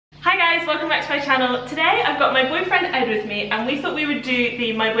guys, welcome back to my channel. Today I've got my boyfriend Ed with me and we thought we would do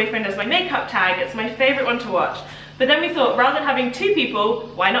the My Boyfriend Does My Makeup tag. It's my favourite one to watch. But then we thought rather than having 2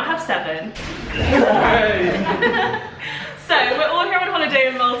 people, why not have 7? So we're all here on holiday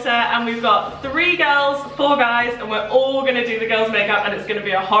in Malta and we've got 3 girls, 4 guys, and we're all going to do the girls' makeup and it's going to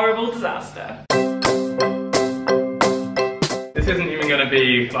be a horrible disaster. This isn't even going to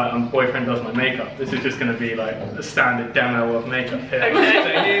be like my boyfriend does my makeup. This is just going to be like a standard demo of makeup here. Okay. So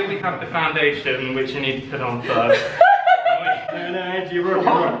here we have the foundation which you need to put on first. No, you're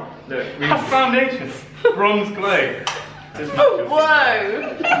wrong. Look, we have foundation. Bronze glow. Oh,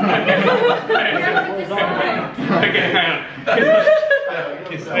 whoa! Okay, hang on.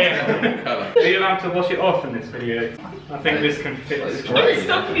 Are you allowed to wash it off in this video? I think this can fit this way.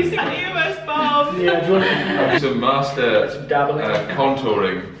 Stop using the US bomb! Some master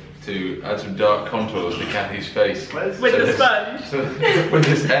contouring to add some dark contours to Kathy's face. With the sponge? With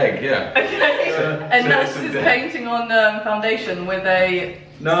this egg, yeah. Okay. And Nash is painting on foundation with a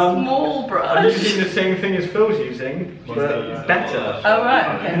small brush. I'm using the same thing as Phil's using, but better. Oh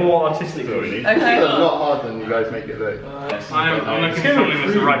right, okay. More artistically. Okay. It's a lot harder than you guys make it look. I'm looking for something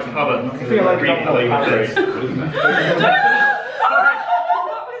that's the right colour. I feel like really What was that?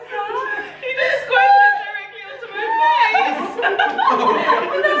 He just squirted it directly onto my face!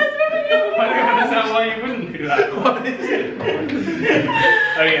 I don't understand why you wouldn't do that. What is it?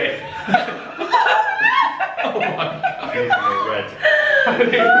 Okay. Oh my god. Red.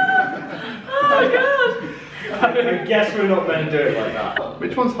 Oh my god! I guess we're not going to do it like that.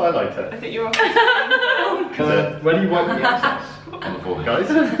 Which one's highlighter? I think you're off. Where do you wipe the excess? On the forehead. Guys?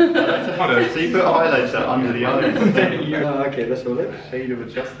 So you put a highlighter under the eyes. Okay, let's have a look. Shade of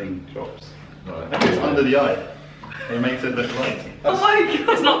adjusting drops. Right. It's under the eye. It makes it look right. Oh my god!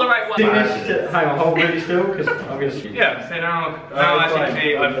 It's not the right one. Hang on, hold really still, because I'm going to... Yeah, so now as you can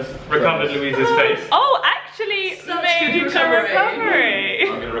see, I've recovered Louise's face. Oh, actually made you to recovery!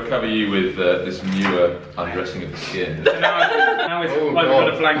 I'm going to recover you with this newer undressing of the skin. So now it's like we've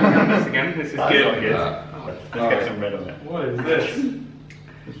got a blank canvas again. This is That's good. not good. Let's get Right. some red on it. What is this?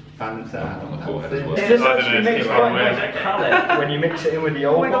 Fancy. On the forehead as well. It just actually makes quite a nice palette when you mix it in with the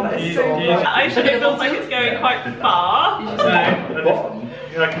old one. Eyeshadow feels like it's going quite far. I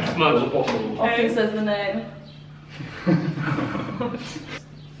can smudge the bottom. Often says the name.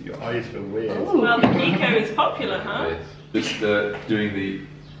 Your eyes feel weird. Well, the Kiko is popular, huh? Yes. Just doing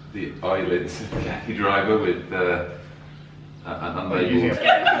the eyelids of Kathy Driver with an unlabeled.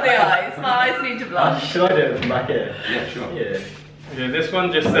 The eyes. My eyes need to blush. Should I do it from back here? Yeah, sure. Yeah. Okay, this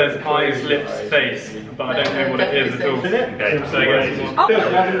one just says eyes, lips, face, but I don't know what it is at all. Okay, So I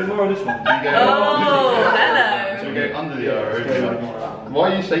guess There's more of this one. Oh, hello. So we go under the eye. Why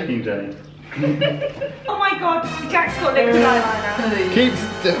are you shaking, Jenny? Oh my god, Jack's got liquid eyeliner. Keep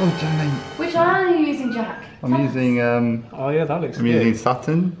still, Jenny. Which eye are you using, Jack? I'm using oh yeah, that looks I'm using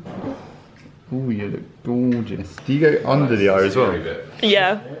Saturn. Oh, you look gorgeous. Do you go under the eye as well?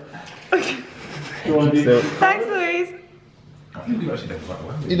 Yeah. Still. Thanks, Louise. I think you actually done quite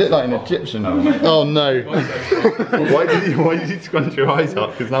well. You look like an Egyptian. Oh no. why did you scrunch your eyes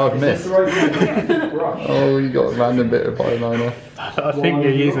up? Because now I've missed. Oh, you got a random bit of eyeliner. I think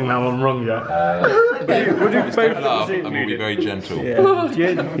you're using that one wrong, Jack. We'll do both and we'll be very gentle.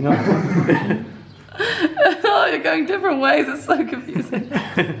 Oh, you're going different ways. It's so confusing. I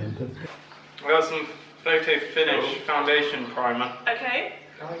got some photo finish foundation primer. Okay.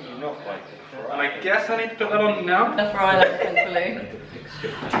 And I guess I need to put that on now. Enough for eyeliner, thankfully.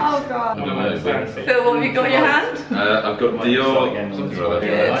 Oh god. No, but- Phil, what have you got in your hand? I've got Dior something or other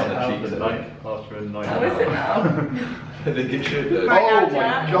Good. on the cheeks. How is it now? I think it should do. Oh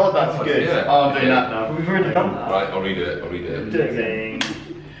my god, that's good. Yeah. Oh, I'm doing that now. We've already done that. Right, I'll read it. I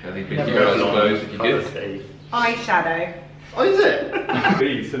think keep your eyes closed if you get. Eyeshadow. Oh, is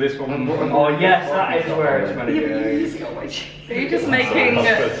it? So this one. Oh yes, that is where it's going to go. Are you just making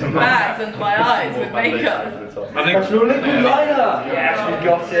bags under my eyes with makeup? I think That's your liquid liner! Yes, we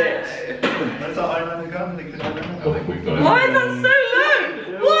got it. Where's that eyeliner gone? I think we've got it. Why is that so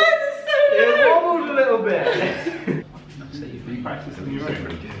low? Why is it so It low? wobbled a little bit.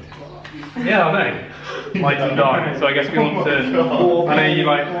 Yeah, I know. Light and dark. So I guess we want to. I know you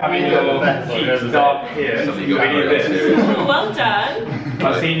like having your cheeks dark here. So we do this. Oh, well done.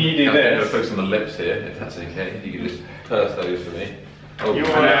 I've seen you do I'm going to this. focus on the lips here, if that's okay. If you can just purse those for me. Oh, Your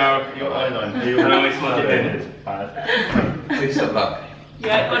eyeliner. And now we smudge it in. please stop that.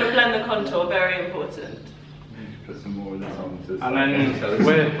 Yeah, got to blend the contour, very important. Put some more of this on. And then, I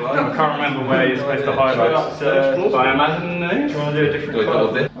can't remember where you're supposed to highlight. But I imagine those. Do you want to do a different Do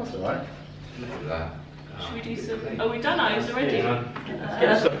colour? this. That's alright. Look at that. Should we do some... Oh, we've done eyes already. Yeah.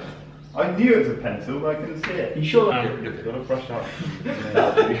 I knew it was a pencil, but I couldn't see it. You sure? You've got to brush up.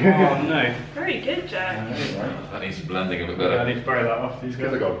 Oh no. Very good, Jack. That needs blending a bit Yeah, I better. need to spray that off. These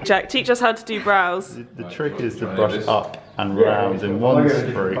guys. Jack, teach us how to do brows. The trick is to brush up and round in one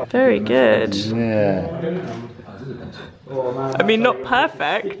stroke. Very good. Yeah. I mean, not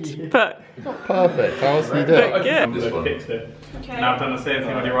perfect, but Not perfect. How else do you do it? good. This one. Fixed it. Okay. Now I've done the same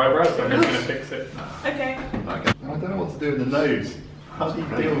thing with your eyebrows, so I'm just going to fix it. Okay. Okay. I don't know what to do with the nose. How do you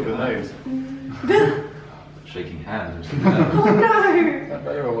deal with the nose? Shaking hands.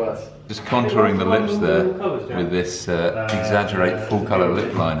 Better or worse? Just contouring the lips there with this exaggerate full colour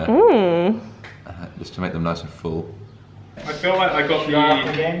lip liner. Just to make them nice and full. I feel like I got the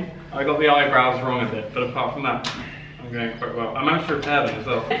eyebrows wrong a bit, but apart from that, I'm going quite well. I managed to repair them as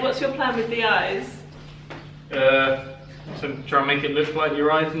well. What's your plan with the eyes? So try and make it look like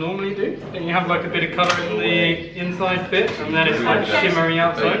your eyes normally do. Then you have like a bit of colour in the inside bit, and then it's like shimmery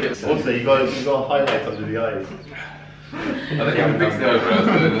outside. Also, you got a highlight under the eyes. I think I'm fixing the eyebrows,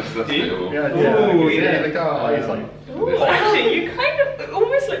 but that's beautiful. Oh yeah. Look at our eyes like. Ooh, actually, you kind of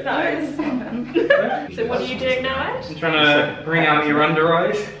almost look nice. So what are you doing now, Ed? I'm trying to bring out your under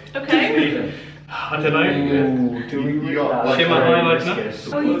eyes. Okay. I don't know. You got Shimmer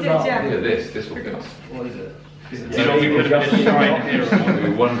highlighter. Oh, you did, yeah. Yeah, this will go. What is it? Do you know we could have been trying here?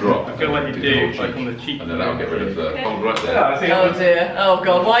 Maybe one drop. I feel like you do, like on the cheek. And then that'll get rid of the Okay. hold right there. Yeah, I think Oh dear. Oh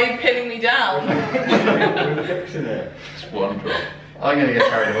god, why are you pinning me down? We're fixing it. Just one drop. I'm gonna get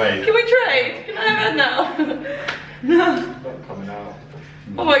carried away. Can we trade? Can I have it now? Not coming out.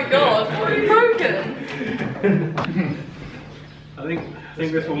 Oh my god, what have you broken? I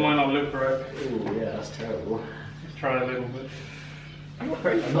think this one might not look right. Oh yeah, that's terrible. Let's try a little bit. I'm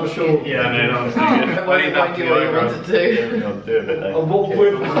not sure. Yeah, no, that was Oh, pretty good. I wasn't that going to do what you wanted to do. I'll do a bit though. Oh, what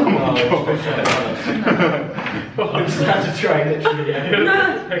would... I just had to try literally.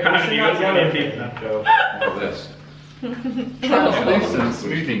 Like this. Translucent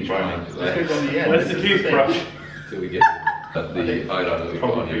smoothing trying. Where's the toothbrush? Till we get the eyeliner that we've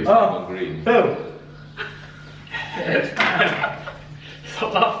got on here is Oh. on green. Phil.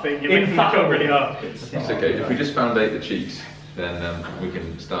 Stop laughing, you're making me feel really hard. It's okay. If we just foundate the cheeks, then we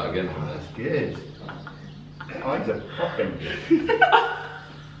can start again from there. Good. Eyes are popping.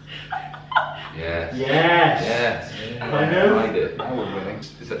 Yes. Yes. Yes. I know. I did. Now we're winning.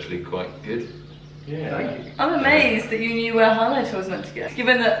 It's actually quite good. Yeah. I'm amazed that you knew where highlighter was meant to go.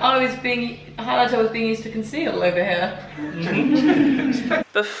 Given that highlighter was being used to conceal over here.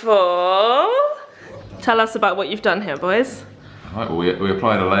 Before, tell us about what you've done here, boys. Right, well, we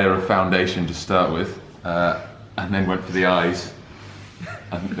applied a layer of foundation to start with, and then went for the eyes.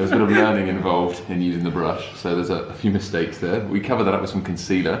 And there was a bit of learning involved in using the brush, so there's a few mistakes there. We covered that up with some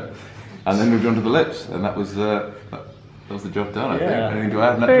concealer, and then moved on to the lips, and that was the job done, I think. Yeah. Anything to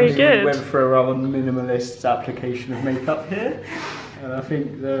add? Very Nat? good. We went for a rather minimalist application of makeup here, and I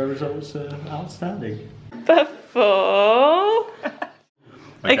think the results are outstanding. Before.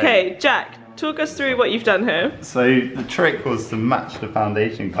 Okay, Jack, talk us through what you've done here. So the trick was to match the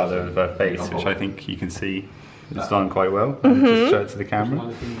foundation colour of her face, which I think you can see is done quite well. Just show it to the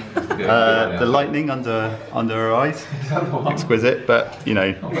camera. The lightning under her eyes, exquisite. But you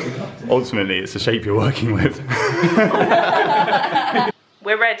know, ultimately it's the shape you're working with.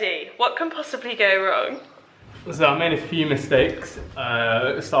 We're ready. What can possibly go wrong? So I made a few mistakes,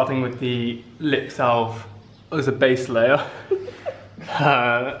 starting with the lip salve as a base layer.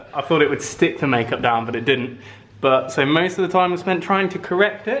 I thought it would stick the makeup down, but it didn't. So most of the time I spent trying to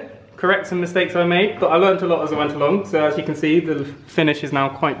correct some mistakes I made, but I learned a lot as I went along. So as you can see, the finish is now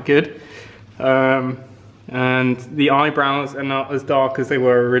quite good. And the eyebrows are not as dark as they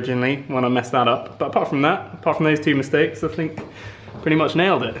were originally when I messed that up. But apart from those two mistakes, I think pretty much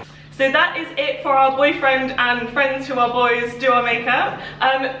nailed it. So that is it for our boyfriend and friends who are boys do our makeup.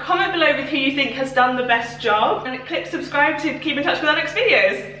 Comment below with who you think has done the best job, and click subscribe to keep in touch with our next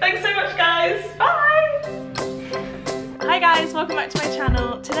videos. Thanks so much, guys. Bye. Hi guys, welcome back to my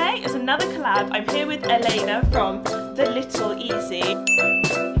channel. Today is another collab. I'm here with Elena from The Little Easy.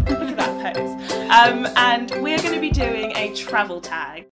 Look at that pose. And we're going to be doing a travel tag.